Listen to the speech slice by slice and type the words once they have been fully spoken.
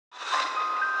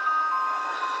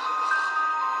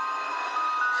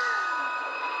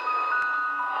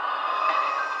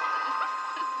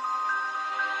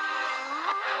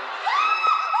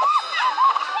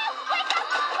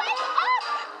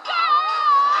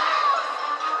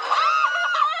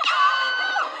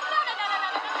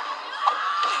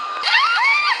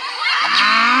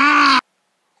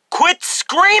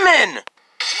demon!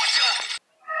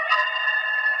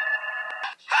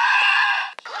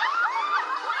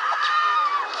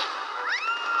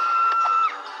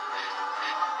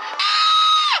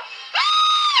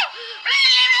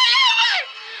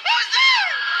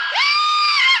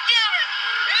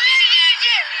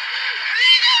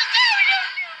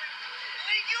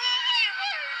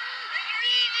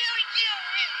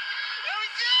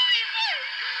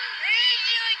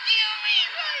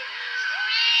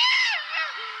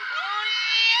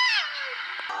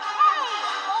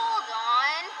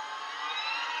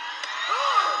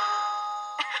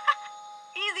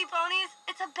 Easy, ponies.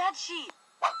 It's a bed sheet.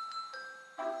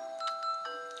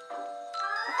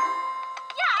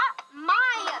 Yeah,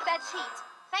 my bed sheet.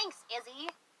 Thanks, Izzy.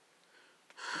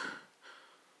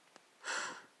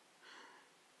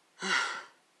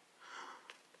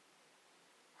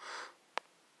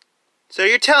 So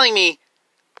you're telling me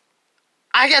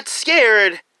I got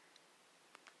scared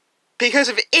because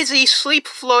of Izzy sleep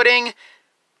floating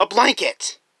a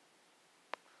blanket?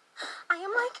 I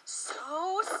am like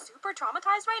so super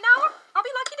traumatized right now. I'll be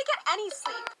lucky to get any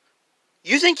sleep.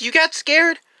 You think you got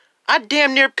scared? I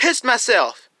damn near pissed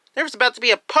myself. There was about to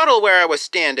be a puddle where I was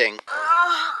standing.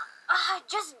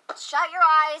 Just shut your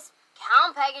eyes,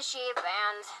 count Peggy sheep,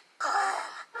 and...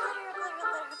 Glitter, glitter,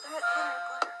 glitter, glitter, glitter, glitter.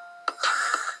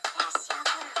 Yes, yeah,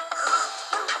 glitter.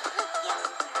 Yes,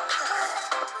 glitter.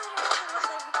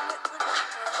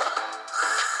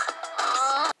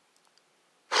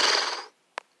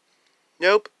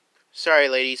 Nope. Sorry,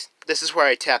 ladies. This is where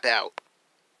I tap out.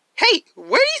 Hey,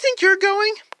 where do you think you're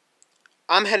going?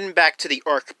 I'm heading back to the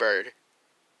Orc Bird.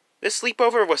 This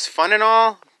sleepover was fun and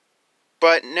all,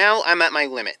 but now I'm at my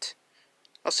limit.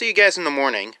 I'll see you guys in the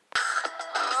morning.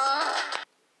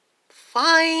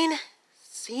 Fine.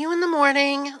 See you in the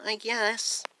morning, I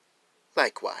guess.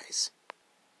 Likewise.